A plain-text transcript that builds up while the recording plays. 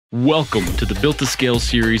Welcome to the Built to Scale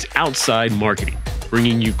series Outside Marketing,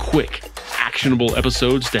 bringing you quick, actionable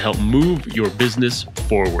episodes to help move your business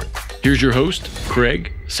forward. Here's your host,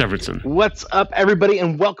 Craig Severson. What's up, everybody,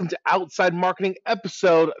 and welcome to Outside Marketing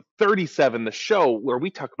episode 37, the show where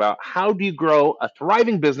we talk about how do you grow a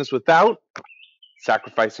thriving business without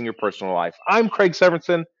sacrificing your personal life. I'm Craig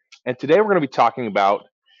Severson, and today we're going to be talking about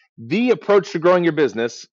the approach to growing your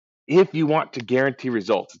business if you want to guarantee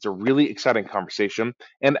results. It's a really exciting conversation.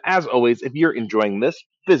 And as always, if you're enjoying this,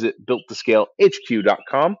 visit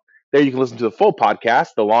builttoscalehq.com. There you can listen to the full podcast,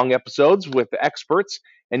 the long episodes with the experts,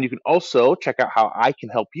 and you can also check out how I can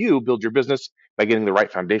help you build your business by getting the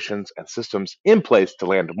right foundations and systems in place to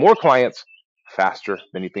land more clients faster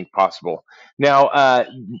than you think possible. Now,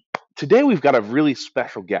 today we've got a really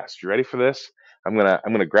special guest. You ready for this? I'm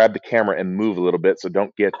gonna grab the camera and move a little bit, so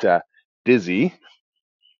don't get dizzy.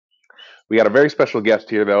 We got a very special guest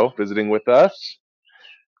here, though, visiting with us.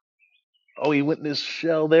 Oh, he went in his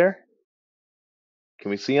shell there.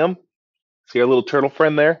 Can we see him? See our little turtle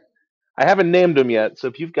friend there? I haven't named him yet, so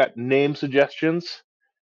if you've got name suggestions,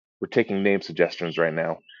 we're taking name suggestions right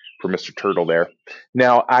now for Mr. Turtle there.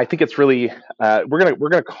 Now, I think it's really we're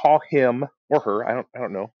gonna call him or her. I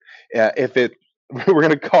don't know we're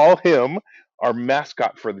gonna call him our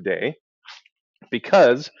mascot for the day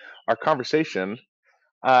because our conversation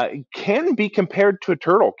can be compared to a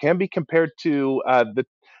turtle, can be compared to the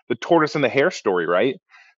tortoise and the hare story, right?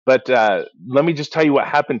 But let me just tell you what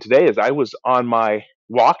happened today. Is I was on my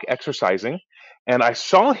walk exercising, and I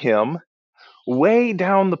saw him way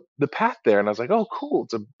down the path there, and I was like, "Oh, cool!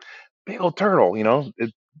 It's a big old turtle."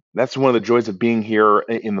 That's one of the joys of being here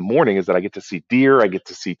in the morning is that I get to see deer, I get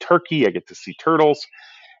to see turkey, I get to see turtles,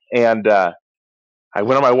 and I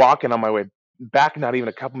went on my walk, and on my way back, not even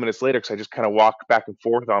a couple minutes later, because I just kind of walked back and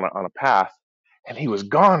forth on a path, and he was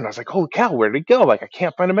gone. And I was like, "Holy cow, where did he go? Like, I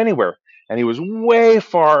can't find him anywhere." And he was way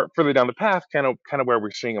further down the path, kind of where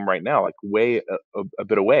we're seeing him right now, like way a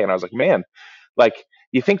bit away. And I was like, "Man, like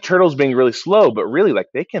you think turtles being really slow, but really, like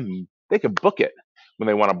they can book it when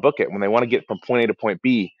they want to book it. When they want to get from point A to point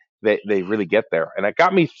B, they really get there." And it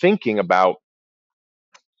got me thinking about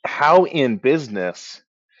how in business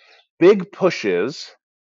big pushes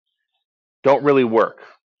don't really work,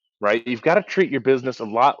 right? You've got to treat your business a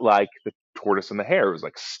lot like the tortoise and the hare. It was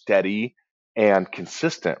like steady and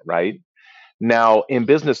consistent, right? Now, in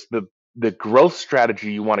business, the growth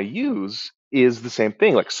strategy you want to use is the same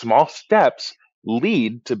thing. Like small steps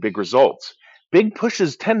lead to big results. Big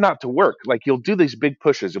pushes tend not to work. Like you'll do these big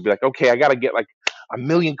pushes. You'll be like, okay, I got to get like 1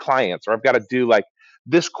 million clients, or I've got to do like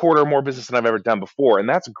this quarter more business than I've ever done before. And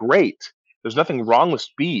that's great. There's nothing wrong with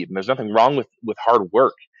speed, and there's nothing wrong with hard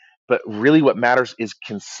work. But really what matters is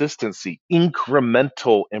consistency,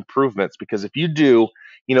 incremental improvements. Because if you do,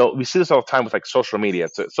 we see this all the time with like social media.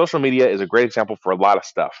 So social media is a great example for a lot of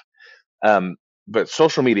stuff. But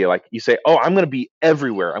social media, like you say, oh, I'm going to be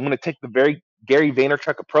everywhere. I'm going to take the very Gary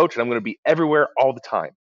Vaynerchuk approach, and I'm going to be everywhere all the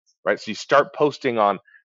time, right? So you start posting on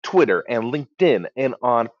Twitter and LinkedIn and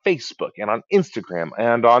on Facebook and on Instagram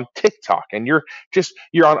and on TikTok, and you're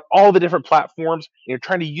on all the different platforms, and you're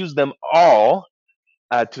trying to use them all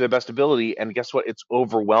to their best ability. And guess what? It's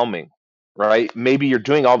overwhelming, right? Maybe you're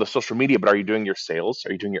doing all the social media, but are you doing your sales?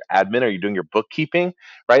 Are you doing your admin? Are you doing your bookkeeping,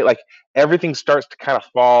 right? Like everything starts to kind of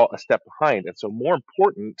fall a step behind. And so more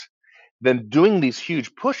important than doing these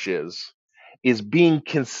huge pushes is being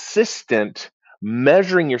consistent,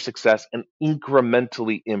 measuring your success and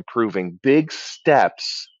incrementally improving. Big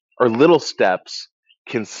steps or little steps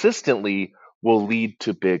consistently will lead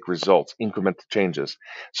to big results, incremental changes.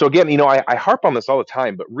 So again, I harp on this all the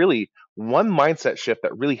time, but really one mindset shift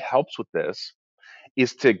that really helps with this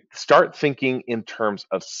is to start thinking in terms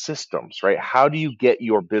of systems, right? How do you get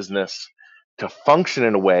your business to function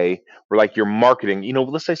in a way where like your marketing,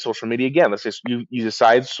 let's say social media again, let's say you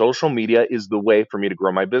decide social media is the way for me to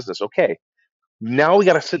grow my business. Okay. Now we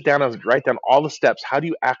got to sit down and write down all the steps. How do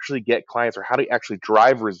you actually get clients, or how do you actually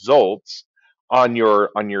drive results on your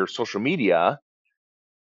social media?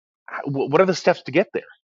 What are the steps to get there?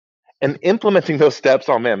 And implementing those steps.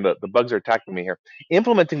 Oh man, the bugs are attacking me here.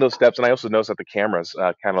 Implementing those steps, and I also noticed that the camera's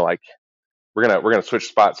kind of like we're gonna switch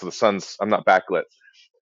spots so I'm not backlit.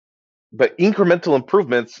 But incremental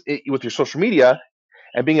improvements with your social media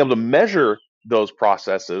and being able to measure those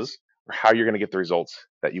processes or how you're going to get the results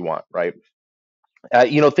that you want, right?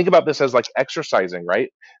 Think about this as like exercising, right?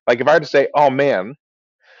 Like if I were to say, oh man,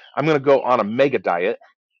 I'm going to go on a mega diet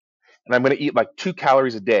and I'm going to eat like 2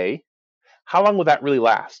 calories a day, how long will that really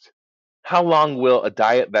last? How long will a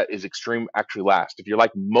diet that is extreme actually last? If you're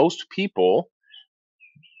like most people,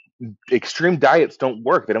 extreme diets don't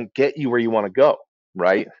work. They don't get you where you want to go.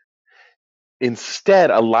 right?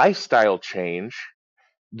 Instead, a lifestyle change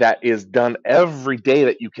that is done every day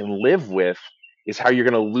that you can live with is how you're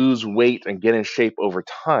going to lose weight and get in shape over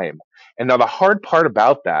time. And now the hard part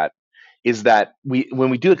about that is that when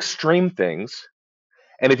we do extreme things,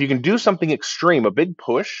 and if you can do something extreme, a big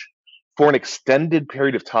push for an extended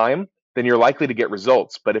period of time, then you're likely to get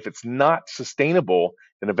results. But if it's not sustainable,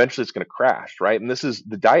 then eventually it's going to crash, right? And this is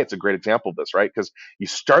the diet's a great example of this, right? Because you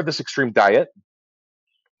start this extreme diet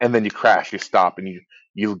and then you crash, you stop, and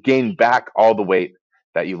you gain back all the weight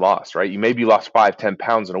that you lost, right? You maybe lost 5, 10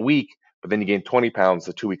 pounds in a week, but then you gain 20 pounds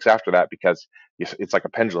the 2 weeks after that because it's like a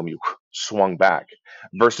pendulum. You swung back.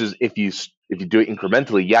 Versus if you do it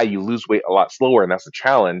incrementally, yeah, you lose weight a lot slower, and that's the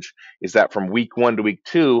challenge. Is that from week 1 to week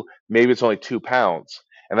 2, maybe it's only 2 pounds,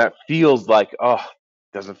 and that feels like, oh,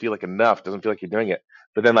 doesn't feel like enough, doesn't feel like you're doing it.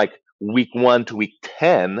 But then like week 1 to week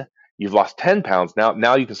 10, you've lost 10 pounds.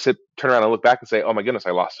 Now you can turn around and look back and say, oh my goodness,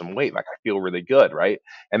 I lost some weight. Like I feel really good, right?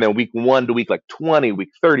 And then week 1 to week like 20, week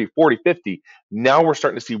 30, 40, 50, now we're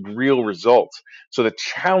starting to see real results. So the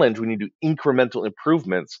challenge when you do incremental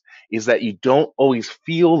improvements is that you don't always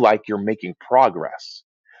feel like you're making progress.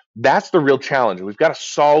 That's the real challenge. We've got to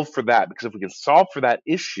solve for that, because if we can solve for that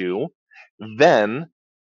issue, then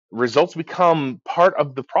results become part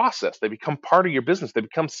of the process. They become part of your business. They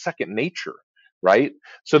become second nature, right?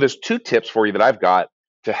 So there's 2 tips for you that I've got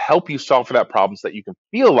to help you solve for that problem so that you can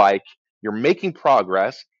feel like you're making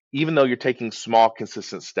progress even though you're taking small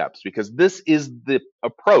consistent steps, because this is the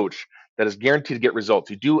approach that is guaranteed to get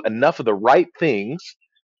results. You do enough of the right things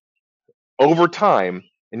over time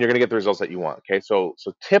and you're going to get the results that you want. Okay, so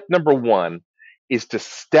tip number 1 is to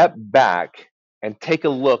step back and take a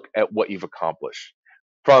look at what you've accomplished.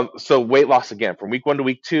 So weight loss, again, from week 1 to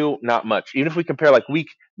week 2, not much. Even if we compare like week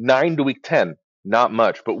 9 to week 10, not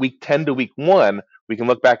much. But week 10 to week 1, we can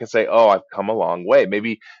look back and say, oh, I've come a long way.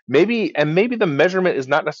 Maybe the measurement is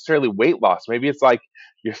not necessarily weight loss. Maybe it's like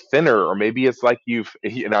you're thinner, or maybe it's like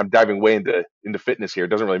and I'm diving way into fitness here. It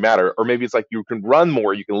doesn't really matter. Or maybe it's like you can run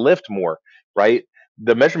more, you can lift more, right?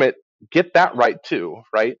 The measurement, get that right too,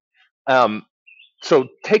 right? Um, so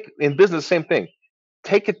take in business, same thing.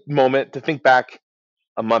 Take a moment to think back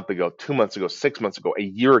a month ago, 2 months ago, 6 months ago, a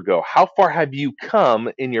year ago. How far have you come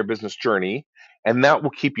in your business journey? And that will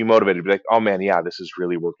keep you motivated. Be like, oh man, yeah, this is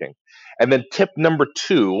really working. And then tip number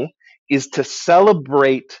 2 is to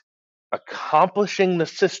celebrate accomplishing the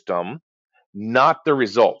system, not the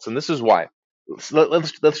results. And this is why.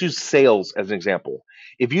 Let's use sales as an example.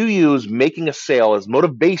 If you use making a sale as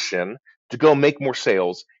motivation to go make more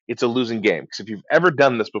sales, it's a losing game. Because if you've ever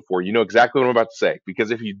done this before, you know exactly what I'm about to say. Because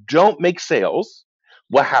if you don't make sales,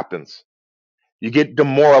 what happens? You get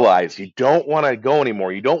demoralized. You don't want to go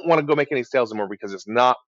anymore. You don't want to go make any sales anymore because it's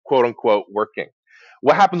not, quote unquote, working.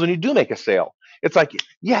 What happens when you do make a sale? It's like,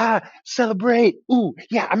 yeah, celebrate. Ooh,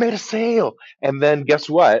 yeah, I made a sale. And then guess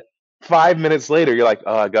what? 5 minutes later, you're like,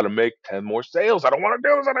 oh, I got to make 10 more sales. I don't want to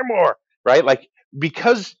do this anymore. Right? Like,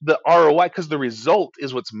 because the ROI, because the result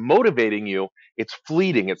is what's motivating you, it's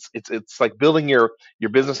fleeting. It's like building your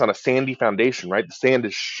business on a sandy foundation, right? The sand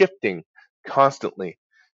is shifting constantly.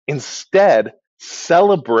 Instead,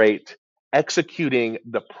 celebrate executing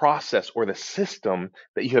the process or the system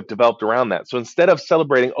that you have developed around that. So instead of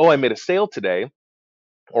celebrating, oh, I made a sale today,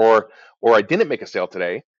 or I didn't make a sale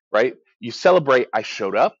today, right? You celebrate, I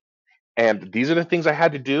showed up and these are the things I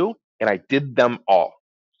had to do and I did them all.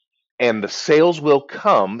 And the sales will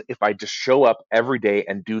come if I just show up every day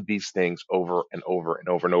and do these things over and over and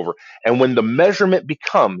over and over. And when the measurement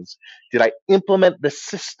becomes, did I implement the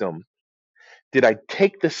system? Did I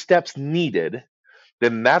take the steps needed?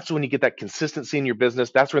 Then that's when you get that consistency in your business.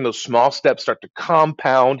 That's when those small steps start to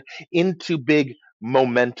compound into big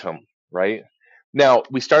momentum, right? Now,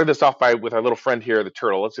 we started this off with our little friend here, the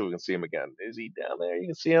turtle. Let's see if we can see him again. Is he down there? You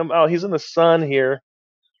can see him. Oh, he's in the sun here.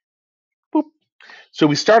 Boop. So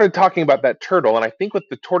we started talking about that turtle, and I think with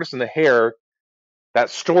the tortoise and the hare, that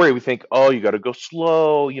story, we think, oh, you got to go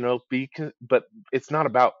slow, but it's not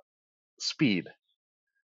about speed.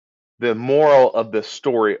 The moral of the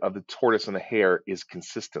story of the tortoise and the hare is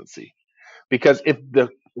consistency. Because if the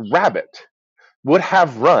rabbit would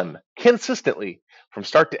have run consistently from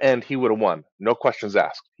start to end, he would have won. No questions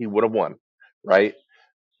asked. He would have won, right?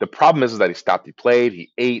 The problem is that he stopped, he played, he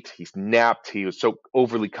ate, he napped. He was so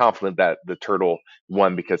overly confident that the turtle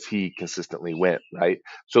won because he consistently went, right?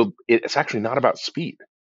 So it's actually not about speed,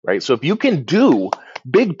 right? So if you can do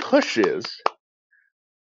big pushes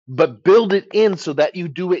but build it in so that you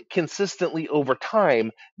do it consistently over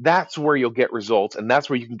time. That's where you'll get results, and that's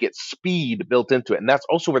where you can get speed built into it. And that's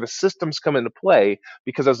also where the systems come into play,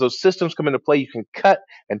 because as those systems come into play, you can cut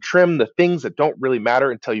and trim the things that don't really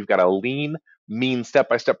matter until you've got a lean, mean,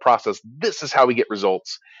 step-by-step process. This is how we get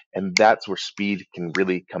results, and that's where speed can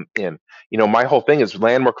really come in. My whole thing is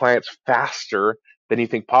land more clients faster than you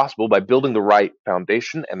think possible by building the right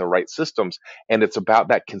foundation and the right systems. And it's about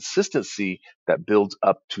that consistency that builds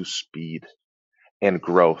up to speed and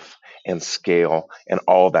growth and scale and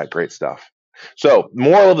all that great stuff. So,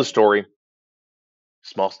 moral of the story,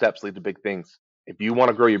 small steps lead to big things. If you want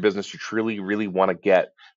to grow your business, you truly, really want to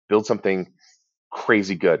build something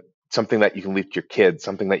crazy good, something that you can leave to your kids,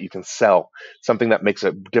 something that you can sell, something that makes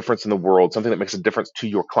a difference in the world, something that makes a difference to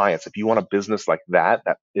your clients. If you want a business like that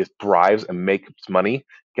it thrives and makes money,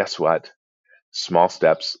 guess what? Small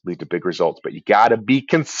steps lead to big results, but you got to be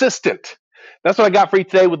consistent. That's what I got for you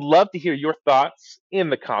today. Would love to hear your thoughts in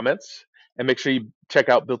the comments, and make sure you check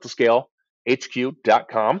out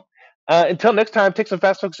builttoscalehq.com. Until next time, take some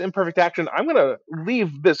fast, focused, imperfect action. I'm going to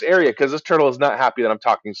leave this area because this turtle is not happy that I'm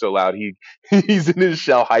talking so loud. He's in his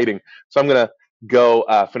shell hiding. So I'm going to go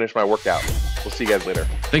finish my workout. We'll see you guys later.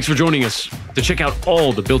 Thanks for joining us. To check out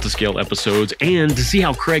all the Built to Scale episodes and to see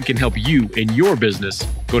how Craig can help you in your business,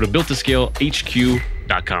 go to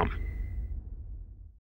builttoscalehq.com.